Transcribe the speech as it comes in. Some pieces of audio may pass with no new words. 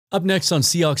Up next on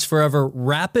Seahawks Forever,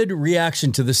 rapid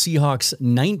reaction to the Seahawks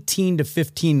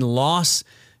 19-15 loss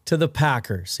to the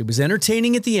Packers. It was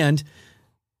entertaining at the end,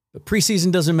 but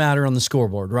preseason doesn't matter on the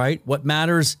scoreboard, right? What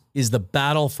matters is the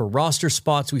battle for roster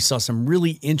spots. We saw some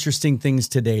really interesting things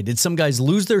today. Did some guys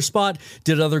lose their spot?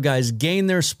 Did other guys gain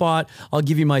their spot? I'll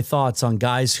give you my thoughts on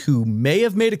guys who may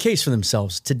have made a case for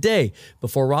themselves today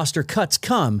before roster cuts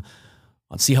come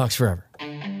on Seahawks Forever.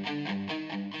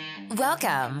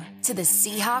 Welcome to the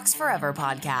Seahawks Forever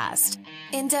podcast.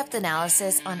 In-depth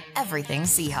analysis on everything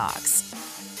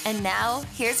Seahawks. And now,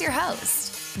 here's your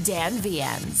host, Dan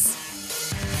Viens.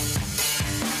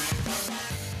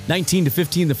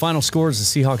 19-15, the final score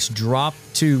as the Seahawks drop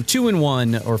to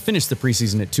 2-1, or finish the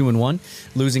preseason at 2-1,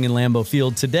 losing in Lambeau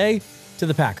Field today to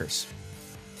the Packers.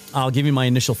 I'll give you my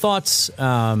initial thoughts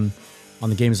on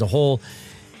the game as a whole,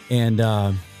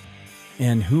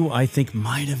 and who I think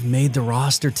might have made the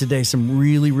roster today. Some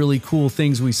really, really cool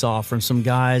things we saw from some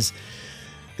guys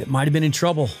that might have been in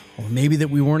trouble, or maybe that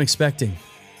we weren't expecting.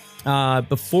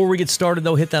 Before we get started,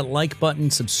 though, hit that like button,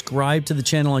 subscribe to the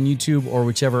channel on YouTube or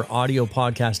whichever audio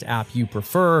podcast app you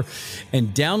prefer, and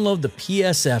download the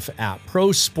PSF app,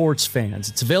 Pro Sports Fans.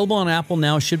 It's available on Apple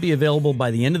now, should be available by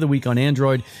the end of the week on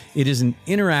Android. It is an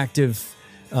interactive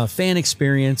fan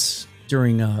experience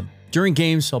during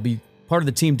games. I'll be part of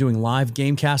the team doing live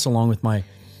game casts along with my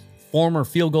former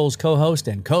Field Goals co-host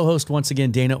and co-host once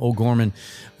again, Dana O'Gorman.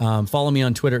 Follow me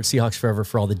on Twitter at Seahawks Forever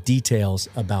for all the details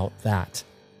about that.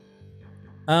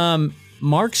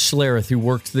 Mark Schlereth, who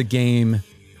worked the game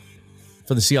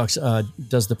for the Seahawks,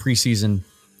 does the preseason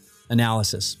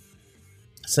analysis,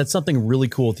 said something really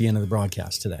cool at the end of the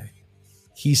broadcast today.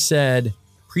 He said,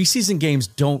 preseason games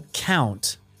don't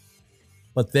count,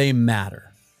 but they matter.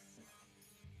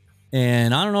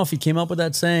 And I don't know if he came up with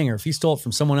that saying or if he stole it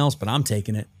from someone else, but I'm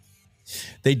taking it.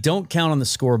 They don't count on the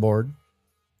scoreboard,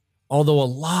 although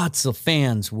lots of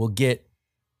fans will get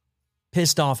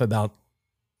pissed off about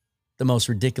the most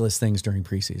ridiculous things during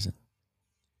preseason.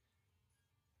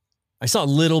 I saw a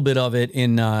little bit of it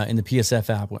in the PSF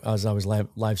app as I was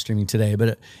live streaming today,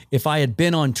 but if I had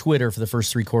been on Twitter for the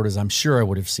first three quarters, I'm sure I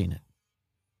would have seen it.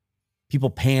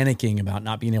 People panicking about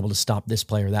not being able to stop this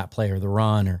play or that play or the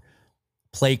run or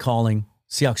play calling.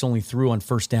 Seahawks only threw on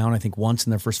first down, I think, once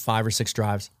in their first 5 or 6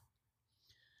 drives.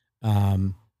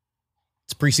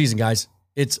 It's preseason, guys.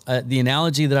 It's the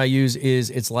analogy that I use is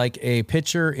it's like a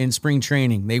pitcher in spring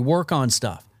training. They work on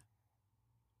stuff.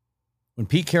 When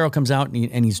Pete Carroll comes out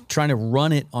and he's trying to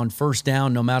run it on first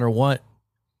down, no matter what,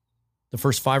 the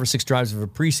first 5 or 6 drives of a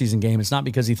preseason game, it's not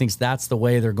because he thinks that's the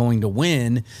way they're going to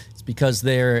win. It's because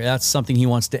that's something he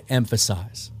wants to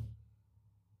emphasize.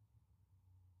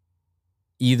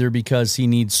 Either because he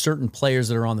needs certain players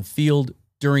that are on the field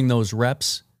during those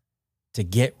reps to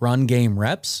get run game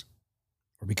reps,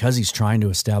 or because he's trying to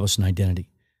establish an identity.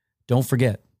 Don't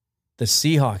forget, the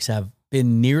Seahawks have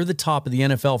been near the top of the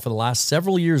NFL for the last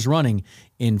several years running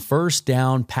in first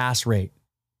down pass rate.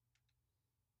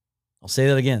 I'll say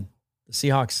that again. The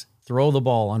Seahawks throw the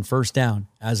ball on first down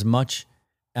as much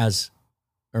as,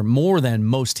 or more than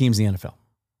most teams in the NFL.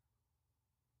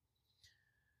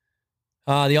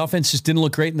 The offense just didn't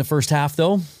look great in the first half,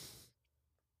 though.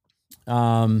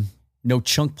 No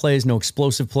chunk plays, no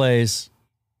explosive plays.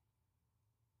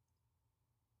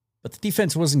 But the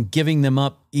defense wasn't giving them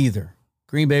up either.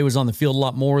 Green Bay was on the field a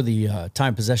lot more. The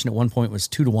time possession at one point was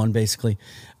 2-1, basically.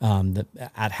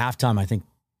 At halftime, I think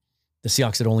the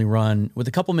Seahawks had only run, with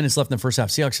a couple minutes left in the first half,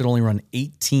 Seahawks had only run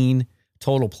 18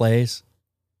 total plays.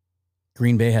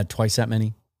 Green Bay had twice that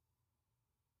many.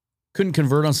 Couldn't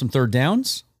convert on some third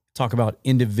downs. Talk about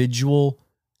individual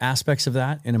aspects of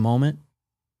that in a moment.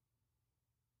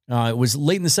 It was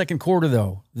late in the second quarter,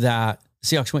 though, that the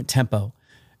Seahawks went tempo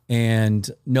and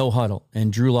no huddle.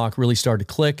 And Drew Lock really started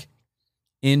to click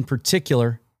in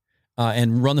particular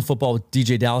and run the football with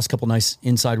DJ Dallas. A couple nice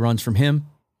inside runs from him.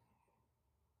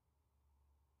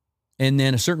 And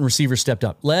then a certain receiver stepped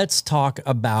up. Let's talk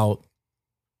about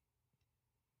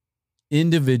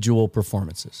individual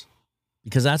performances,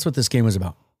 because that's what this game was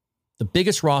about. The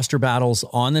biggest roster battles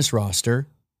on this roster,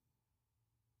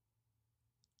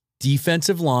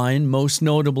 defensive line, most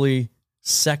notably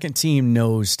second team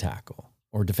nose tackle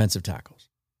or defensive tackles.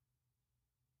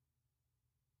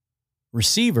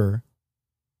 Receiver,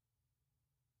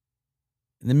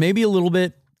 and then maybe a little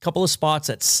bit, couple of spots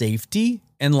at safety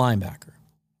and linebacker.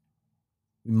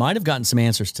 We might have gotten some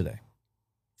answers today.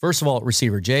 First of all, at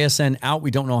receiver, JSN out. We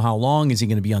don't know how long. Is he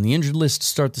going to be on the injured list to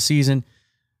start the season?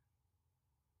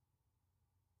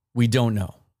 We don't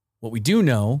know. What we do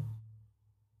know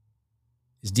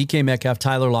is DK Metcalf,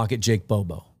 Tyler Lockett, Jake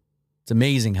Bobo. It's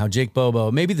amazing how Jake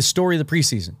Bobo, maybe the story of the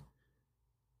preseason,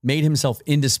 made himself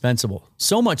indispensable.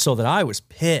 So much so that I was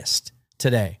pissed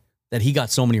today that he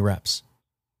got so many reps.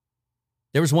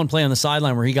 There was one play on the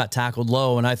sideline where he got tackled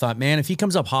low, and I thought, man, if he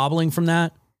comes up hobbling from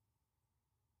that,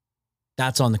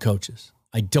 that's on the coaches.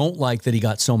 I don't like that he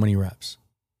got so many reps.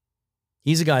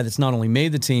 He's a guy that's not only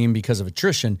made the team because of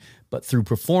attrition, but through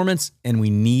performance, and we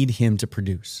need him to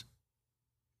produce.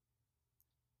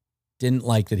 Didn't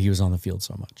like that he was on the field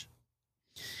so much.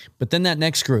 But then that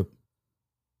next group,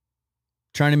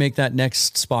 trying to make that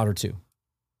next spot or two.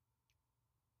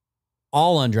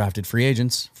 All undrafted free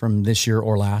agents from this year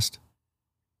or last.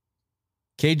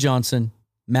 Cade Johnson,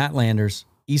 Matt Landers,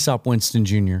 Aesop Winston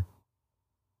Jr.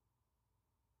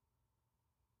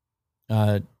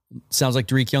 Sounds like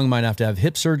Derek Young might have to have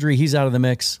hip surgery. He's out of the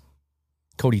mix.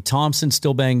 Cody Thompson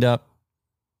still banged up.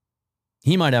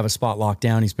 He might have a spot locked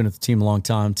down. He's been with the team a long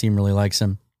time. Team really likes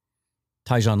him.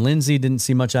 Tyjon Lindsey, didn't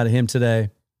see much out of him today.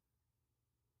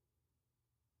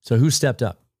 So who stepped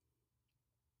up?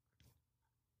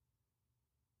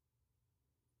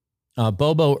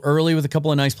 Bobo early with a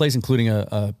couple of nice plays, including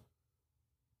a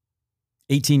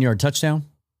 18-yard touchdown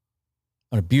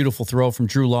on a beautiful throw from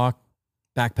Drew Lock,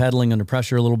 backpedaling under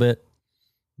pressure a little bit.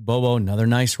 Bobo, another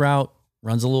nice route,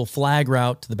 runs a little flag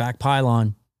route to the back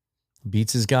pylon,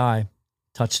 beats his guy.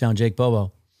 Touchdown, Jake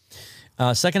Bobo.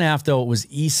 Second half, though, it was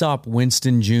Aesop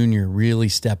Winston Jr. really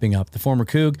stepping up. The former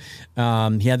Coug.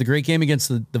 He had the great game against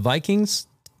the Vikings,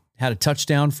 had a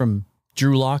touchdown from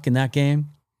Drew Lock in that game.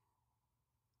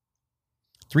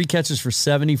 3 catches for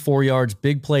 74 yards.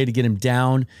 Big play to get him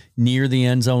down near the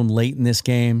end zone late in this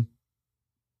game.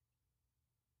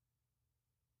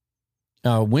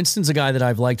 Winston's a guy that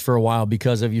I've liked for a while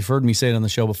because you've heard me say it on the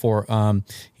show before.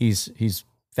 He's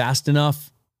fast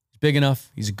enough, he's big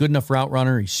enough, he's a good enough route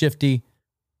runner, he's shifty.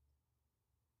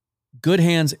 Good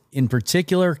hands, in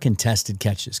particular, contested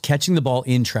catches, catching the ball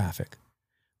in traffic.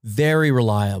 Very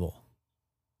reliable.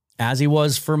 As he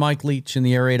was for Mike Leach in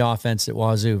the air raid offense at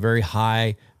Wazoo. Very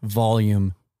high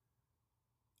volume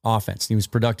offense. He was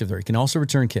productive there. He can also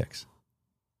return kicks.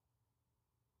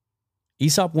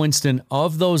 Aesop Winston,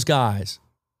 of those guys,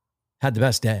 had the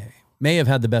best day. May have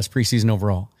had the best preseason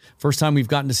overall. First time we've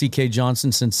gotten to see Cade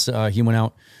Johnson since he went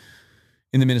out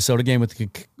in the Minnesota game with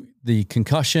the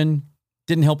concussion.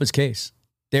 Didn't help his case.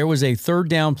 There was a third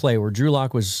down play where Drew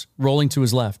Lock was rolling to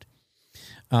his left,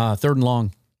 third and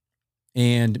long,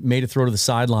 and made a throw to the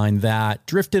sideline that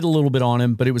drifted a little bit on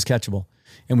him, but it was catchable.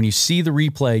 And when you see the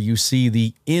replay, you see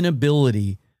the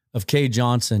inability of Cade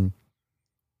Johnson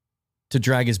to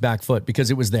drag his back foot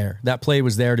because it was there. That play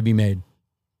was there to be made.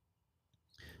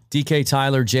 DK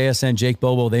Tyler, JSN, Jake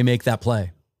Bobo, they make that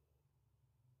play.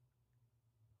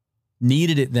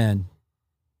 Needed it then.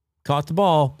 Caught the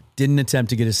ball, didn't attempt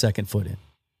to get his second foot in.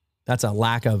 That's a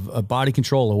lack of body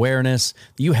control, awareness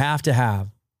that you have to have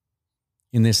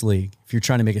in this league if you're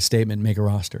trying to make a statement and make a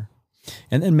roster.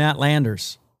 And then Matt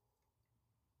Landers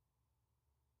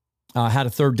had a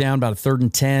third down, about a 3rd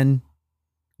and 10.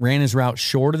 Ran his route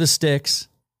short of the sticks.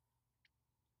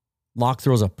 Locke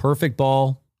throws a perfect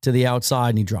ball to the outside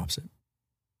and he drops it.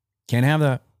 Can't have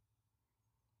that.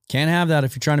 Can't have that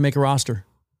if you're trying to make a roster.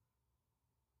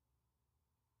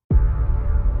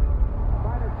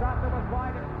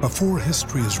 Before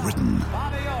history is written,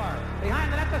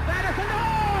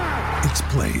 it's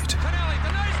played.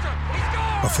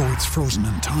 Before it's frozen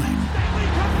in time,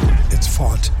 it's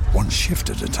fought one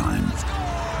shift at a time.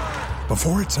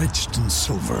 Before it's etched in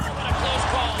silver,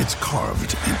 it's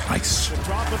carved in ice.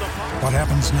 What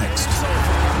happens next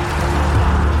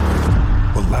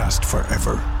will last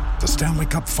forever. The Stanley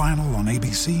Cup Final on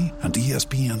ABC and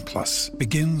ESPN Plus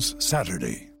begins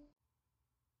Saturday.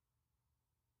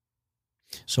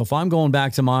 So if I'm going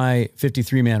back to my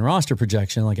 53-man roster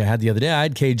projection like I had the other day, I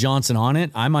had Cade Johnson on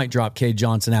it. I might drop Cade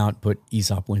Johnson out and put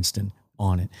Aesop Winston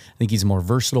on it. I think he's a more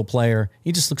versatile player.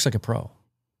 He just looks like a pro.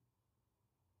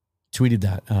 Tweeted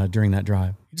that during that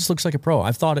drive. He just looks like a pro.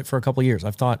 I've thought it for a couple of years.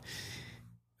 I've thought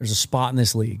there's a spot in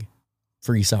this league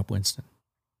for Aesop Winston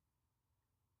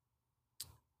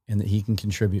and that he can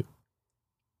contribute.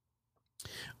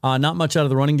 Not much out of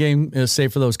the running game,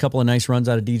 save for those couple of nice runs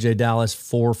out of DJ Dallas.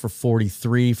 4 for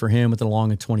 43 for him with a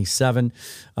long of 27.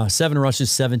 7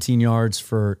 rushes, 17 yards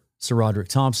for Sir Roderick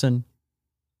Thompson.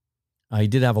 He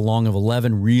did have a long of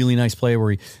 11. Really nice play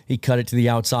where he cut it to the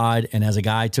outside, and as a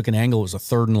guy took an angle, it was a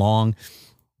 3rd and long.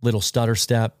 Little stutter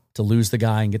step to lose the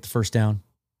guy and get the first down.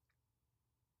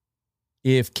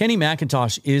 If Kenny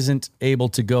McIntosh isn't able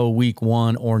to go week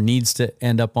 1 or needs to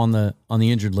end up on the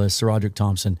injured list, Sir Roderick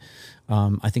Thompson,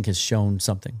 I think has shown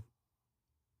something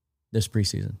this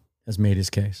preseason, has made his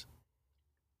case.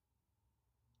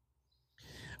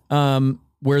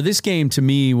 Where this game to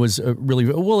me was really,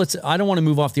 I don't want to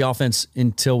move off the offense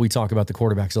until we talk about the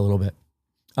quarterbacks a little bit.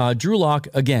 Drew Lock,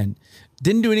 again,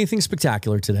 didn't do anything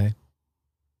spectacular today.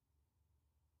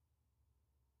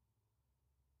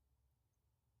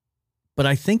 But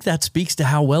I think that speaks to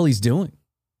how well he's doing.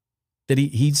 That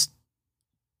he's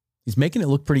making it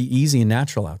look pretty easy and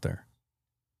natural out there.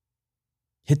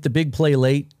 Hit the big play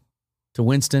late to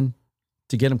Winston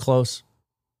to get him close.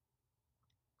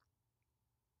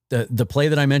 The play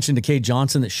that I mentioned to Cade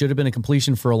Johnson that should have been a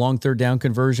completion for a long third down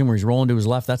conversion where he's rolling to his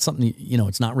left, that's something,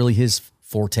 it's not really his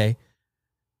forte,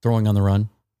 throwing on the run.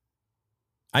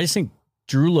 I just think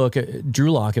Drew Lock,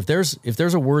 if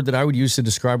there's a word that I would use to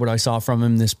describe what I saw from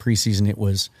him this preseason, it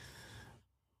was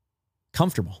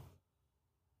comfortable.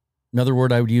 Another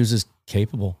word I would use is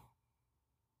capable.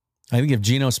 I think if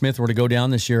Geno Smith were to go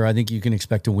down this year, I think you can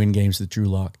expect to win games with Drew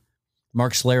Lock.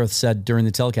 Mark Schlereth said during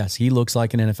the telecast, he looks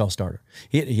like an NFL starter.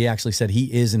 He actually said he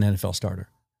is an NFL starter.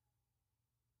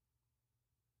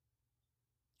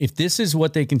 If this is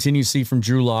what they continue to see from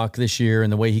Drew Lock this year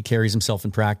and the way he carries himself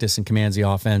in practice and commands the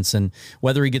offense and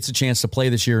whether he gets a chance to play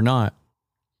this year or not,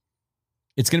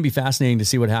 it's going to be fascinating to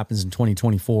see what happens in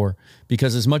 2024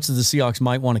 because as much as the Seahawks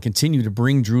might want to continue to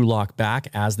bring Drew Lock back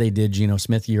as they did Geno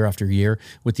Smith year after year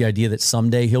with the idea that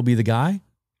someday he'll be the guy,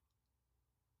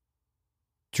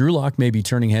 Drew Lock may be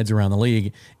turning heads around the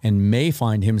league and may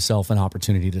find himself an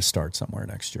opportunity to start somewhere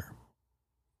next year.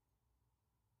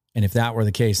 And if that were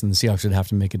the case, then the Seahawks would have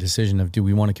to make a decision of, do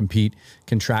we want to compete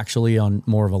contractually on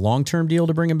more of a long-term deal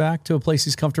to bring him back to a place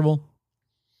he's comfortable?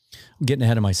 I'm getting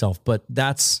ahead of myself, but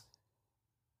that's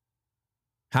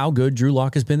how good Drew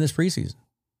Lock has been this preseason.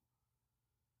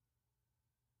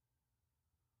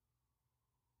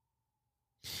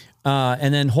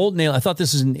 And then Holton Ahlers, I thought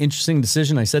this was an interesting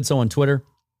decision. I said so on Twitter.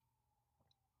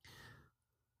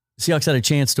 Seahawks had a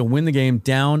chance to win the game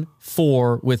down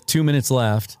 4 with 2 minutes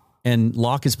left, and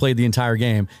Locke has played the entire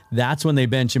game. That's when they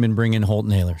bench him and bring in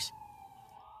Holton Ahlers.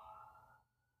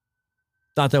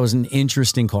 Thought that was an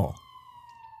interesting call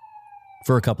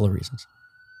for a couple of reasons.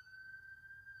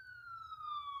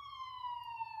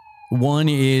 One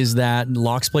is that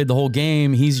Locke's played the whole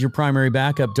game. He's your primary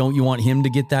backup. Don't you want him to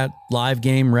get that live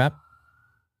game rep?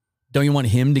 Don't you want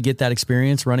him to get that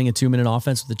experience running a 2-minute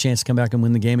offense with a chance to come back and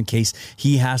win the game in case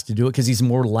he has to do it because he's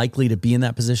more likely to be in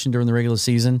that position during the regular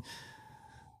season?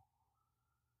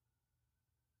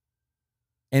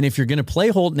 And if you're going to play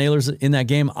Holton Ahlers in that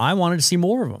game, I wanted to see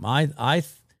more of him. I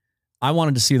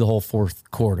wanted to see the whole fourth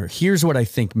quarter. Here's what I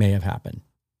think may have happened.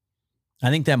 I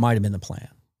think that might have been the plan.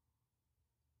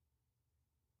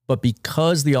 But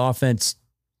because the offense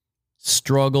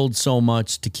struggled so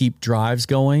much to keep drives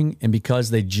going, and because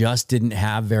they just didn't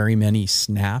have very many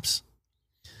snaps,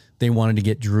 they wanted to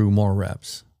get Drew more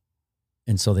reps.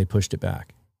 And so they pushed it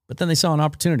back. But then they saw an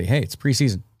opportunity. Hey, it's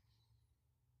preseason.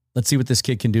 Let's see what this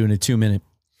kid can do in a 2-minute.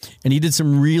 And he did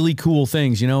some really cool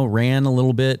things, ran a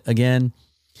little bit again,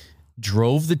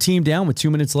 drove the team down with 2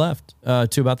 minutes left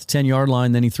to about the 10-yard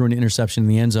line. Then he threw an interception in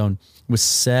the end zone with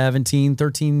 17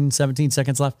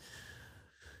 seconds left.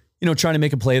 Trying to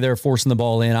make a play there, forcing the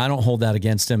ball in. I don't hold that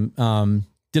against him.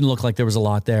 Didn't look like there was a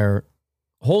lot there.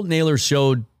 Holton Ahlers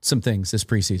showed some things this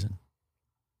preseason.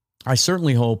 I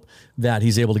certainly hope that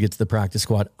he's able to get to the practice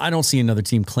squad. I don't see another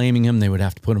team claiming him. They would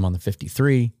have to put him on the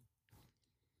 53.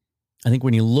 I think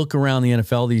when you look around the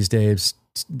NFL these days,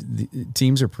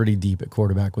 teams are pretty deep at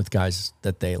quarterback with guys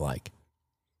that they like.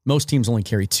 Most teams only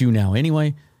carry 2 now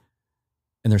anyway.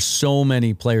 And there's so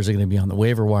many players that are going to be on the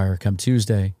waiver wire come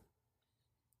Tuesday.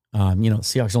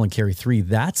 Seahawks only carry 3.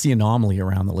 That's the anomaly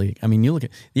around the league. I mean, you look at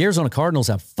the Arizona Cardinals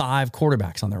have 5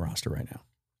 quarterbacks on their roster right now.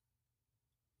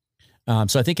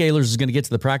 So I think Ahlers is going to get to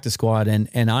the practice squad,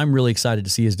 and I'm really excited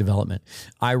to see his development.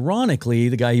 Ironically,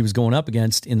 the guy he was going up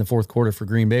against in the fourth quarter for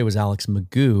Green Bay was Alex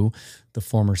Magoo, the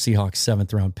former Seahawks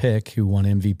 7th-round pick who won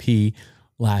MVP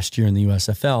last year in the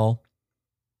USFL.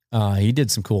 He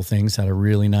did some cool things, had a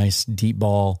really nice deep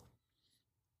ball.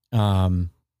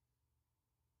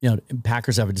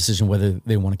 Packers have a decision whether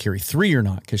they want to carry 3 or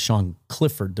not because Sean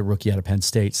Clifford, the rookie out of Penn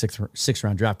State,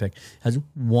 6th-round draft pick, has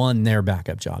won their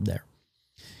backup job there.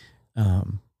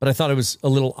 But I thought it was a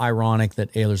little ironic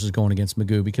that Ahlers was going against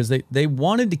Magoo because they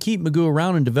wanted to keep Magoo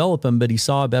around and develop him, but he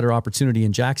saw a better opportunity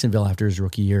in Jacksonville after his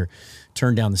rookie year,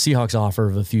 turned down the Seahawks offer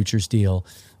of a futures deal,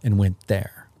 and went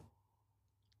there.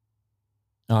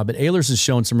 But Ahlers has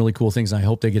shown some really cool things, and I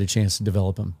hope they get a chance to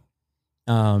develop him.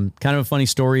 Kind of a funny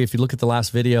story. If you look at the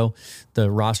last video, the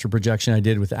roster projection I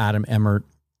did with Adam Emmert,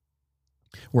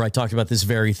 where I talked about this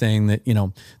very thing that,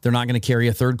 they're not going to carry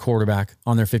a third quarterback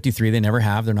on their 53. They never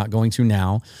have. They're not going to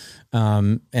now.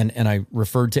 And I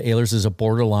referred to Ehlers as a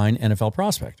borderline NFL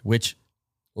prospect, which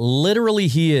literally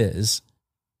he is,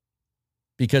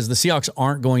 because the Seahawks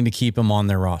aren't going to keep him on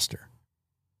their roster.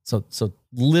 So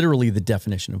literally the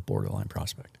definition of borderline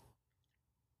prospect.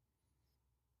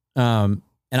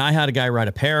 And I had a guy write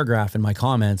a paragraph in my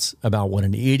comments about what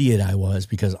an idiot I was,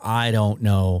 because I don't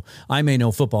know. I may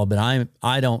know football, but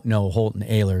I don't know Holton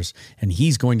Ehlers, and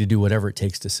he's going to do whatever it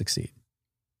takes to succeed.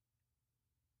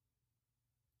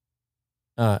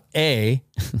 And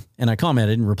I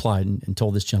commented and replied and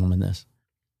told this gentleman this.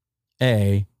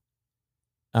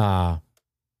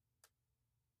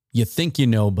 You think you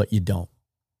know, but you don't.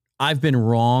 I've been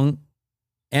wrong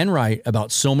and right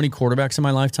about so many quarterbacks in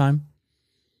my lifetime.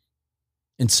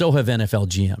 And so have NFL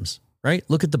GMs, right?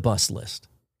 Look at the bust list.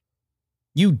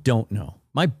 You don't know.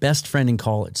 My best friend in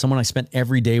college, someone I spent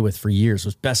every day with for years,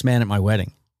 was best man at my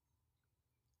wedding,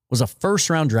 was a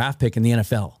first-round draft pick in the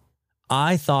NFL.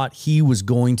 I thought he was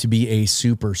going to be a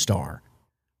superstar.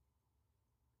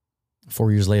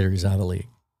 4 years later, he's out of the league.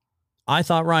 I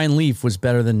thought Ryan Leaf was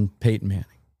better than Peyton Manning.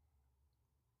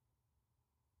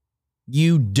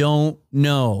 You don't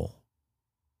know.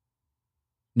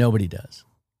 Nobody does.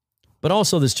 But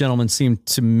also, this gentleman seemed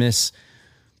to miss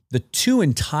the 2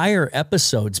 entire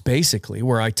episodes, basically,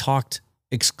 where I talked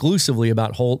exclusively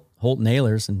about Holton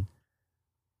Ehlers and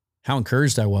how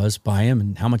encouraged I was by him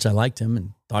and how much I liked him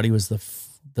and thought he was the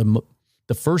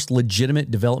first legitimate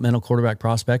developmental quarterback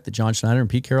prospect that John Schneider and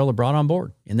Pete Carroll have brought on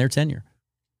board in their tenure.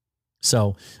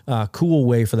 So, cool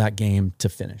way for that game to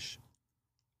finish.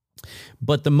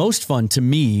 But the most fun to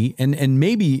me, and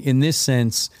maybe in this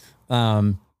sense,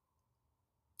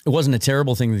 it wasn't a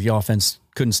terrible thing that the offense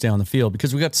couldn't stay on the field,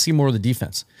 because we got to see more of the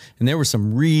defense. And there was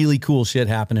some really cool shit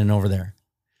happening over there.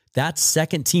 That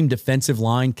second team defensive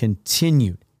line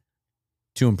continued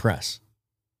to impress.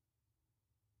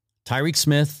 Tyreek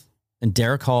Smith and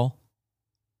Derek Hall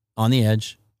on the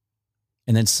edge.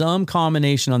 And then some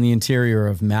combination on the interior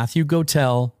of Matthew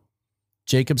Gotel,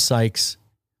 Jacob Sykes,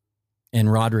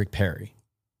 and Roderick Perry.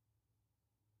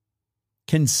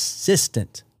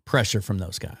 Consistent pressure from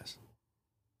those guys.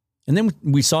 And then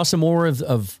we saw some more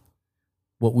of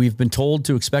what we've been told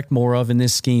to expect more of in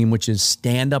this scheme, which is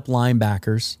stand-up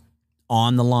linebackers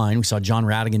on the line. We saw John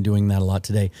Radigan doing that a lot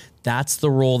today. That's the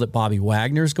role that Bobby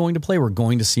Wagner is going to play. We're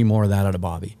going to see more of that out of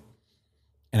Bobby.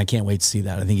 And I can't wait to see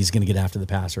that. I think he's going to get after the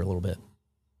passer a little bit.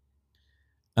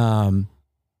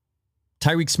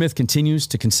 Tyreek Smith continues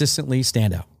to consistently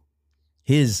stand out.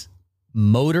 His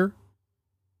motor,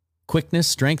 quickness,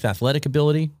 strength, athletic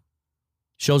ability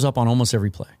shows up on almost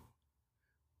every play.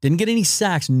 Didn't get any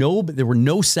sacks. There were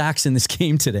no sacks in this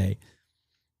game today,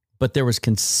 but there was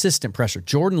consistent pressure.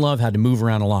 Jordan Love had to move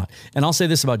around a lot. And I'll say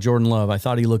this about Jordan Love. I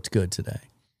thought he looked good today.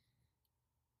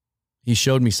 He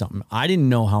showed me something. I didn't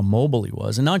know how mobile he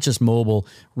was, and not just mobile,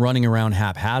 running around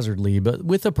haphazardly, but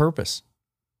with a purpose.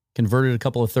 Converted a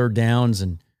couple of third downs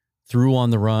and threw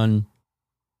on the run.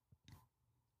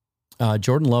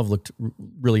 Jordan Love looked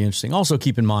really interesting. Also,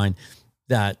 keep in mind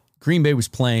that Green Bay was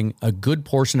playing a good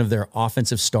portion of their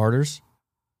offensive starters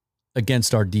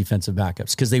against our defensive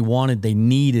backups because they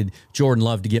needed Jordan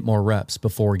Love to get more reps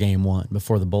before game one,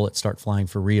 before the bullets start flying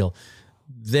for real.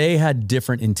 They had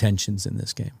different intentions in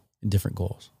this game and different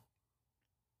goals.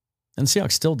 And the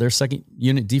Seahawks still, their second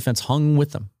unit defense hung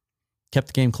with them, kept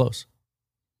the game close.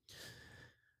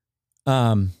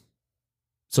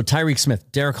 So Tyreek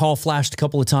Smith, Derek Hall flashed a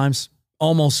couple of times,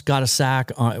 almost got a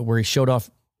sack where he showed off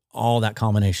all that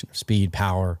combination of speed,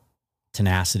 power,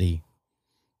 tenacity,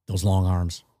 those long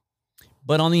arms.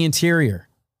 But on the interior,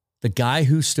 the guy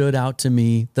who stood out to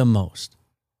me the most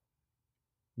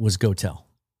was Gotel.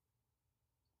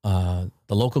 The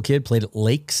local kid played at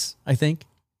Lakes, I think.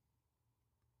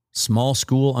 Small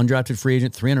school, undrafted free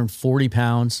agent, 340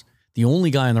 pounds. The only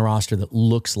guy on the roster that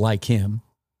looks like him.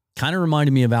 Kind of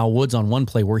reminded me of Al Woods on one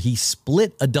play where he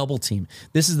split a double team.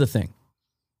 This is the thing.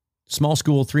 Small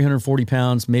school, 340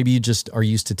 pounds. Maybe you just are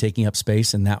used to taking up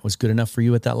space and that was good enough for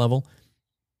you at that level.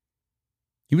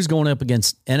 He was going up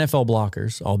against NFL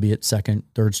blockers, albeit second,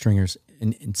 third stringers,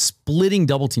 and splitting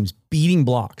double teams, beating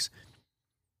blocks,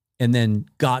 and then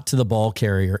got to the ball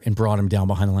carrier and brought him down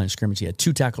behind the line of scrimmage. He had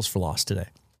 2 tackles for loss today.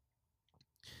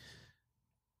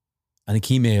 I think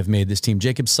he may have made this team.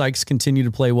 Jacob Sykes continued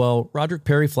to play well. Roderick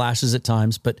Perry flashes at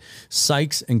times, but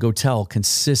Sykes and Gotel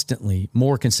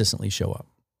more consistently show up.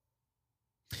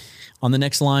 On the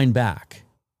next line back,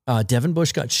 Devin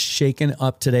Bush got shaken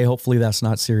up today. Hopefully that's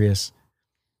not serious.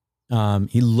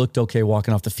 He looked okay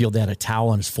walking off the field. They had a towel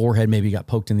on his forehead. Maybe he got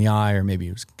poked in the eye, or maybe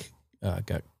he was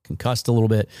got concussed a little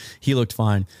bit. He looked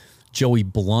fine. Joey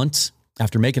Blunt,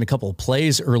 after making a couple of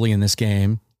plays early in this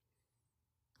game,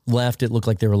 left. It looked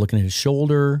like they were looking at his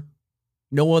shoulder.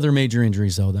 No other major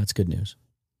injuries, though. That's good news.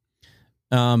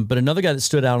 But another guy that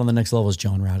stood out on the next level is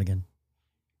John Radigan,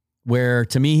 where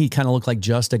to me, he kind of looked like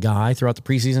just a guy throughout the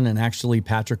preseason. And actually,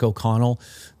 Patrick O'Connell,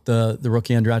 the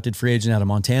rookie undrafted free agent out of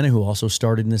Montana, who also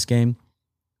started in this game,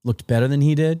 looked better than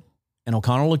he did. And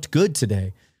O'Connell looked good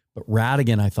today. But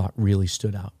Radigan, I thought, really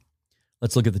stood out.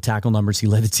 Let's look at the tackle numbers. He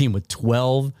led the team with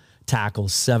 12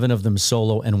 tackles, 7 of them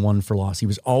solo and 1 for loss. He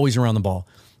was always around the ball.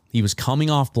 He was coming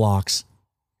off blocks.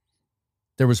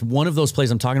 There was one of those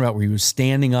plays I'm talking about where he was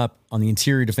standing up on the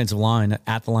interior defensive line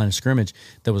at the line of scrimmage.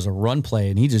 There was a run play,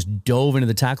 and he just dove into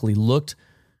the tackle.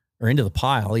 Into the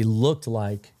pile. He looked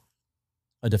like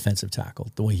a defensive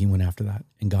tackle, the way he went after that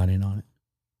and got in on it.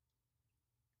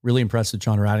 Really impressed with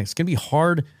John Radigan. It's going to be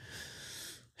hard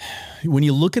when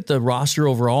you look at the roster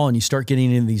overall and you start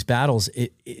getting into these battles.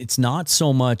 It's not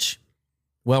so much,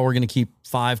 well, we're going to keep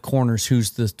 5 corners.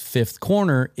 Who's the 5th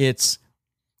corner? It's,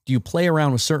 do you play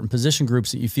around with certain position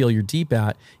groups that you feel you're deep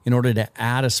at in order to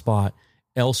add a spot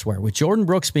elsewhere? With Jordan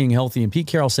Brooks being healthy and Pete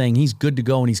Carroll saying he's good to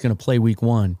go and he's going to play week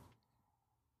 1,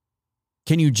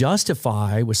 can you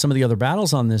justify, with some of the other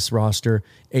battles on this roster,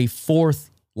 a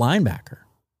 4th linebacker,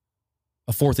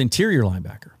 a 4th interior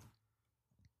linebacker?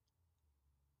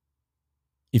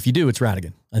 If you do, it's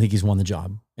Radigan. I think he's won the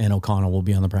job, and O'Connell will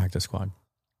be on the practice squad.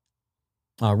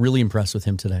 Really impressed with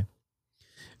him today.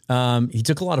 He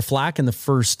took a lot of flack in the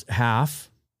first half,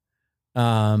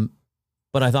 but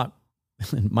I thought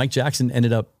Mike Jackson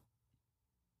ended up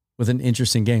with an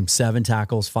interesting game. 7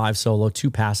 tackles, 5 solo, 2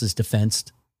 passes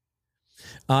defensed.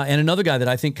 And another guy that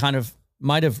I think kind of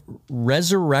might have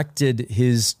resurrected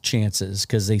his chances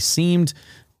because they seemed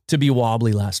to be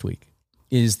wobbly last week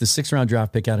is the 6th-round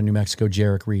draft pick out of New Mexico,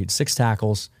 Jarek Reed. 6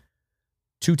 tackles,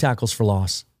 2 tackles for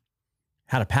loss.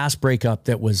 Had a pass breakup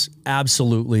that was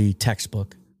absolutely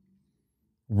textbook.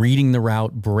 Reading the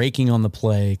route, breaking on the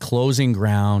play, closing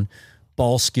ground,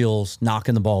 ball skills,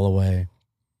 knocking the ball away.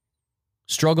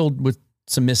 Struggled with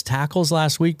some missed tackles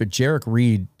last week, but Jarek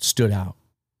Reed stood out.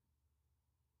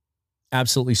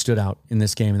 Absolutely stood out in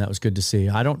this game, and that was good to see.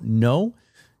 I don't know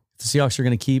if the Seahawks are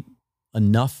going to keep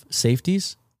enough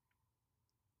safeties,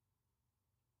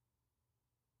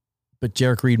 but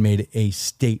Jarek Reed made a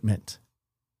statement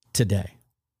today.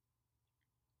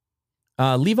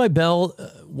 Levi Bell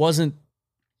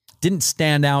didn't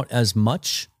stand out as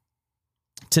much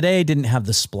today. Didn't have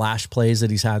the splash plays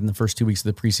that he's had in the first 2 weeks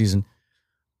of the preseason,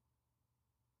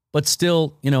 but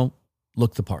still,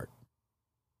 looked the part.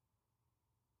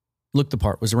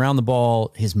 Was around the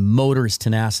ball. His motor, his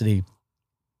tenacity.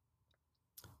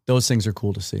 Those things are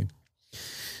cool to see.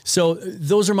 So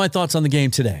those are my thoughts on the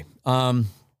game today.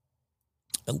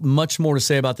 Much more to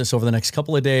say about this over the next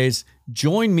couple of days.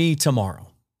 Join me tomorrow.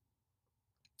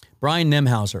 Brian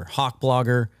Nemhauser, Hawk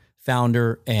blogger,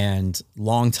 founder, and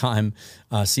longtime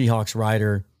Seahawks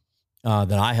writer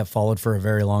that I have followed for a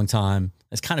very long time,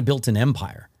 has kind of built an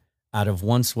empire out of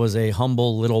once was a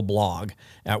humble little blog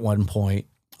at one point.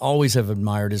 Always have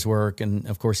admired his work. And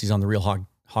of course, he's on the Real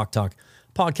Hawk Talk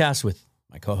podcast with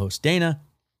my co-host Dana,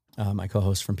 my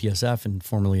co-host from PSF and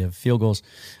formerly of Field Goals.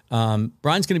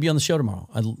 Brian's going to be on the show tomorrow.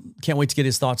 I can't wait to get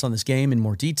his thoughts on this game in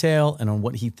more detail and on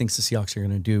what he thinks the Seahawks are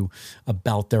going to do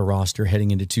about their roster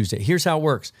heading into Tuesday. Here's how it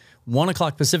works.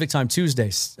 1:00 Pacific time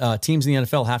Tuesday, teams in the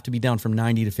NFL have to be down from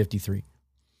 90 to 53.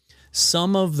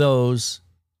 Some of those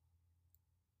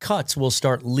cuts will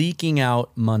start leaking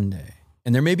out Monday.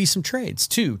 And there may be some trades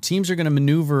too. Teams are going to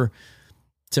maneuver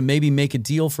to maybe make a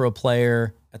deal for a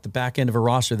player at the back end of a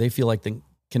roster they feel like they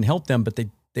can help them, but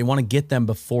they want to get them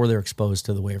before they're exposed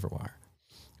to the waiver wire.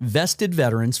 Vested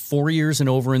veterans, 4 years and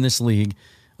over in this league,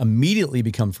 immediately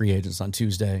become free agents on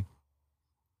Tuesday.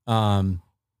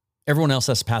 Everyone else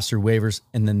has to pass through waivers,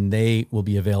 and then they will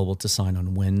be available to sign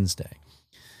on Wednesday.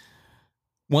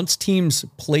 Once teams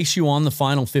place you on the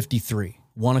final 53,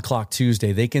 1:00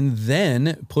 Tuesday, they can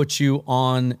then put you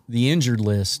on the injured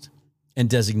list and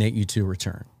designate you to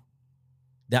return.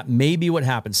 That may be what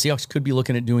happens. Seahawks could be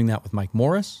looking at doing that with Mike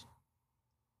Morris,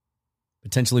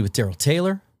 potentially with Darrell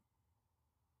Taylor,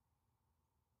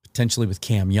 potentially with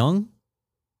Cam Young,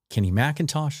 Kenny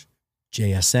McIntosh,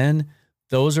 JSN.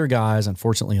 Those are guys,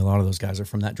 unfortunately, a lot of those guys are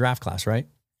from that draft class, right?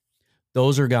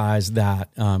 Those are guys that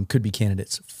could be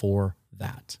candidates for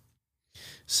that.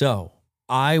 So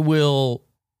I will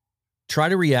try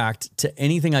to react to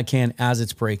anything I can as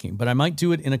it's breaking, but I might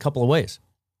do it in a couple of ways.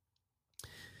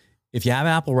 If you have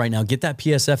Apple right now, get that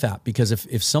PSF app, because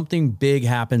if something big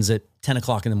happens at 10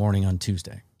 o'clock in the morning on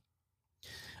Tuesday,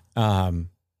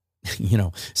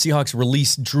 Seahawks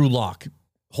release Drew Lock.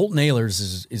 Holton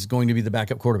Ahlers is going to be the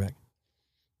backup quarterback.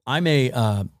 I may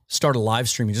start a live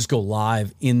stream and just go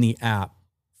live in the app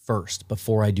first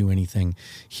before I do anything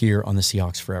here on the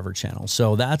Seahawks Forever channel.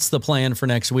 So that's the plan for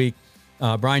next week.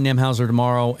 Brian Nemhauser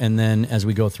tomorrow, and then as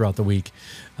we go throughout the week,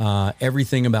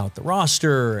 everything about the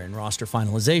roster and roster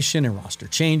finalization and roster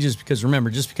changes. Because remember,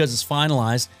 just because it's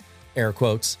finalized, air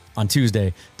quotes, on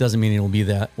Tuesday doesn't mean it'll be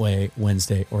that way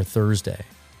Wednesday or Thursday.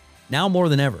 Now more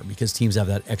than ever, because teams have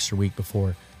that extra week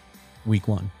before week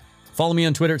 1. Follow me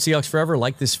on Twitter at Seahawks Forever.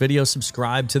 Like this video,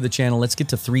 subscribe to the channel. Let's get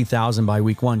to 3,000 by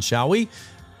week 1, shall we?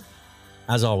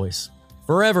 As always,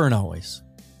 forever and always,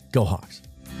 go Hawks.